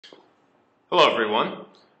Hello everyone,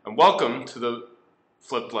 and welcome to the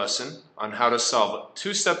flipped lesson on how to solve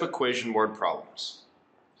two-step equation word problems.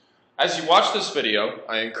 As you watch this video,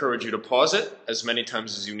 I encourage you to pause it as many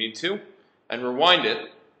times as you need to, and rewind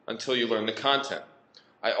it until you learn the content.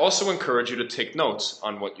 I also encourage you to take notes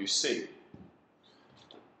on what you see.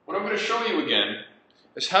 What I'm going to show you again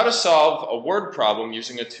is how to solve a word problem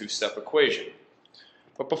using a two-step equation.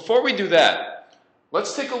 But before we do that,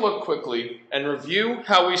 let's take a look quickly and review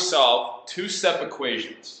how we solve two-step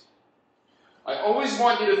equations. I always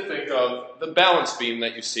want you to think of the balance beam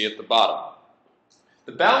that you see at the bottom.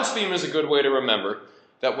 The balance beam is a good way to remember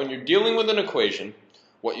that when you're dealing with an equation,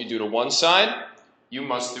 what you do to one side, you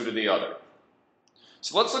must do to the other.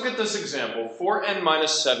 So let's look at this example, 4n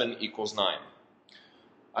minus 7 equals 9.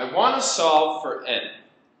 I want to solve for n.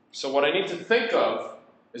 So what I need to think of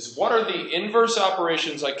is what are the inverse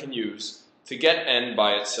operations I can use to get n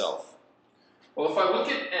by itself. Well, if I look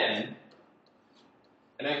at n,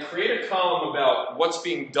 and I create a column about what's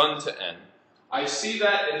being done to n, I see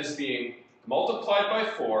that it is being multiplied by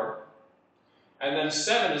 4, and then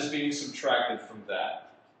 7 is being subtracted from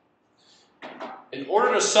that. In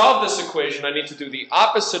order to solve this equation, I need to do the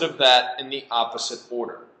opposite of that in the opposite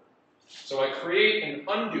order. So I create an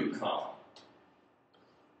undo column.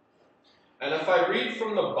 And if I read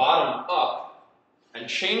from the bottom up, and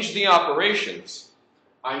change the operations,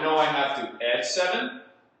 I know I have to add 7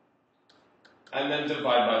 and then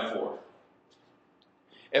divide by 4.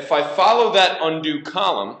 If I follow that undo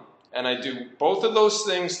column and I do both of those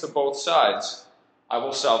things to both sides, I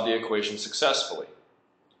will solve the equation successfully.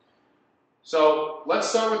 So let's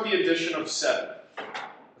start with the addition of 7. The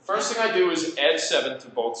first thing I do is add 7 to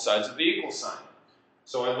both sides of the equal sign.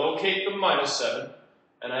 So I locate the minus 7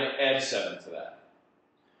 and I add 7 to that.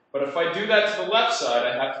 But if I do that to the left side,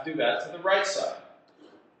 I have to do that to the right side.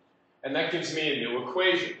 And that gives me a new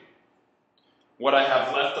equation. What I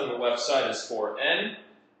have left on the left side is 4n,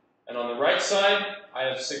 and on the right side, I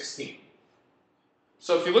have 16.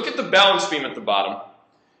 So if you look at the balance beam at the bottom,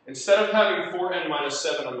 instead of having 4n minus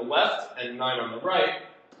 7 on the left and 9 on the right,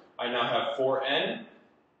 I now have 4n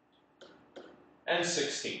and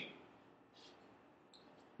 16.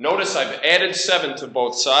 Notice I've added 7 to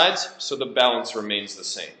both sides, so the balance remains the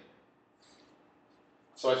same.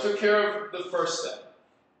 So I took care of the first step.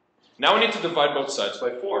 Now I need to divide both sides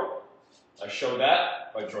by 4. I show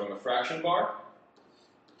that by drawing a fraction bar.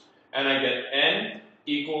 And I get n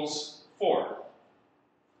equals 4.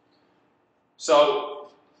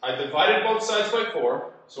 So I divided both sides by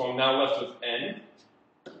 4, so I'm now left with n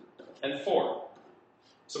and 4.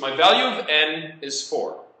 So my value of n is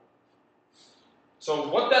 4. So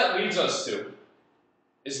what that leads us to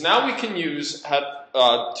is now we can use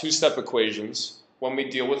two-step equations when we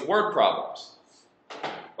deal with word problems.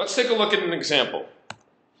 Let's take a look at an example.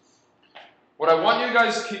 What I want you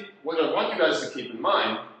guys to keep in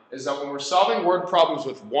mind is that when we're solving word problems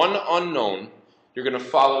with one unknown, you're going to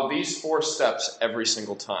follow these 4 steps every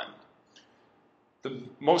single time. The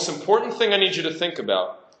most important thing I need you to think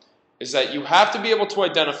about is that you have to be able to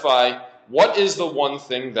identify what is the one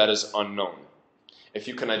thing that is unknown. If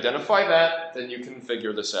you can identify that, then you can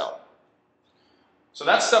figure this out. So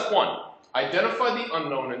that's step 1. Identify the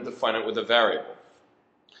unknown and define it with a variable.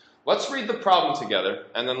 Let's read the problem together,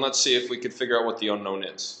 and then let's see if we can figure out what the unknown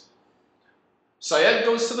is. Syed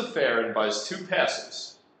goes to the fair and buys 2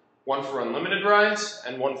 passes, one for unlimited rides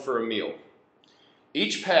and one for a meal.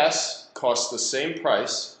 Each pass costs the same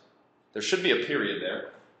price. There should be a period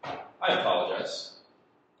there. I apologize.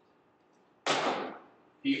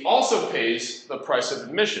 He also pays the price of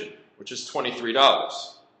admission, which is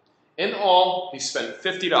 $23. In all, he spent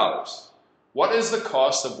 $50. What is the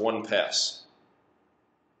cost of 1 pass?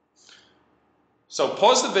 So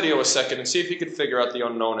pause the video a second and see if you can figure out the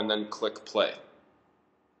unknown and then click play.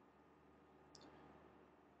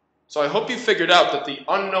 So I hope you figured out that the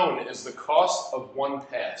unknown is the cost of 1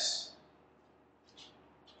 pass.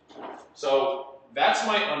 So that's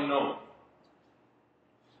my unknown.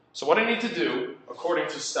 So what I need to do, according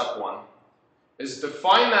to step 1, is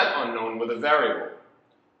define that unknown with a variable.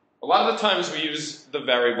 A lot of the times we use the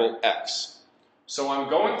variable x. So I'm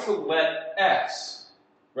going to let x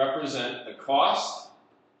represent the cost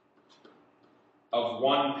of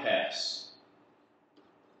 1 pass.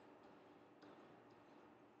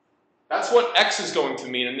 That's what x is going to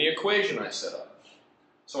mean in the equation I set up.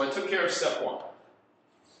 So I took care of step 1.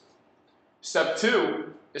 Step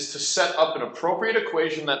 2 is to set up an appropriate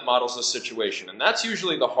equation that models the situation. And that's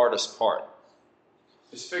usually the hardest part,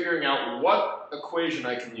 is figuring out what equation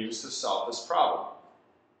I can use to solve this problem.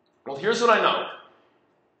 Well, here's what I know.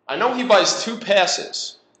 I know he buys 2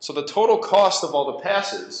 passes, so the total cost of all the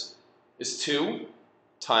passes is 2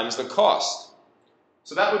 times the cost.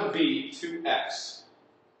 So that would be 2x.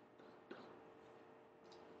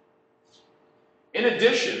 In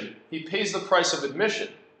addition, he pays the price of admission,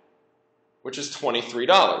 which is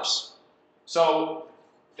 $23. So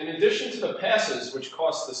in addition to the passes, which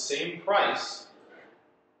cost the same price,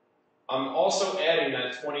 I'm also adding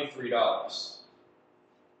that $23.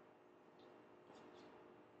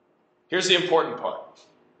 Here's the important part.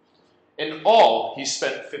 In all, he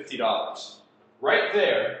spent $50. Right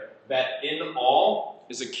there, that in all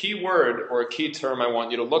is a key word or a key term I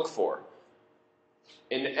want you to look for.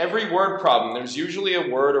 In every word problem, there's usually a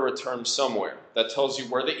word or a term somewhere that tells you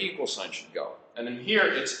where the equal sign should go. And in here,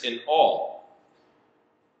 it's in all.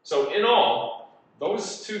 So in all,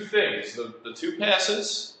 those two things, the 2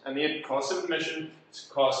 passes and the cost of admission,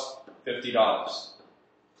 cost $50.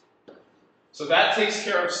 So that takes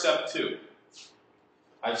care of step 2.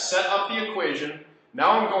 I've set up the equation.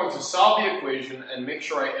 Now I'm going to solve the equation and make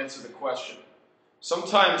sure I answer the question.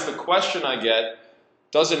 Sometimes the question I get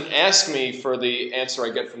doesn't ask me for the answer I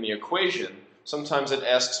get from the equation. Sometimes it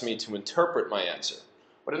asks me to interpret my answer.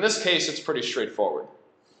 But in this case, it's pretty straightforward.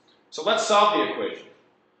 So let's solve the equation.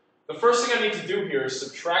 The first thing I need to do here is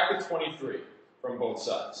subtract the 23 from both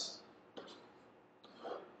sides.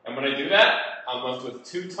 And when I do that, I'm left with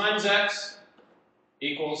 2 times x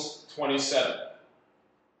equals 27.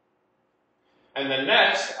 And then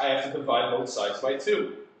next, I have to divide both sides by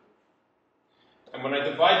 2. And when I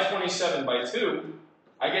divide 27 by 2,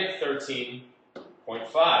 I get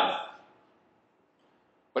 13.5.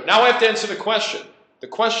 But now I have to answer the question. The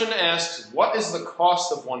question asks, what is the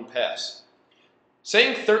cost of one pass?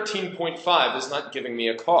 Saying 13.5 is not giving me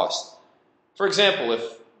a cost. For example,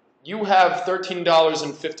 if you have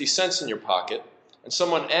 $13.50 in your pocket, and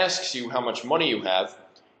someone asks you how much money you have,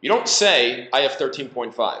 you don't say, I have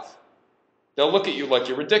 13.5. They'll look at you like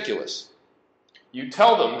you're ridiculous. You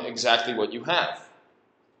tell them exactly what you have.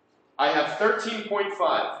 I have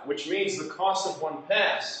 13.5, which means the cost of one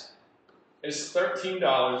pass is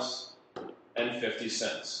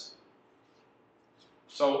 $13.50.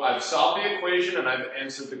 So I've solved the equation and I've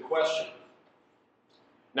answered the question.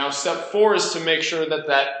 Now step 4 is to make sure that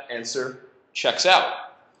that answer checks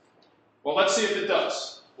out. Well, let's see if it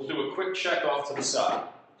does. We'll do a quick check off to the side.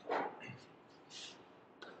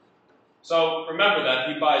 So remember that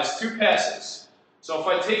he buys 2 passes. So if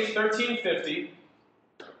I take $13.50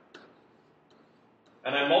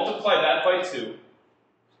 and I multiply that by 2,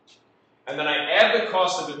 and then I add the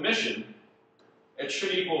cost of admission, it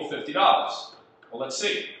should equal $50. Well, let's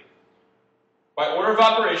see. By order of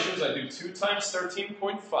operations, I do 2 times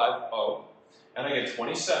 13.50, and I get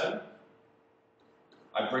 27.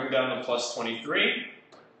 I bring down the plus 23.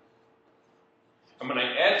 And when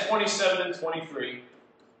I add 27 and 23,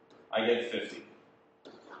 I get 50.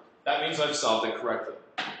 That means I've solved it correctly.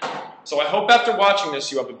 So I hope after watching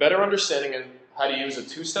this you have a better understanding of how to use a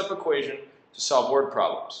 2-step equation to solve word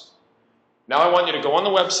problems. Now I want you to go on the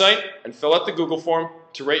website and fill out the Google form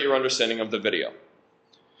to rate your understanding of the video.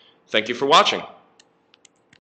 Thank you for watching.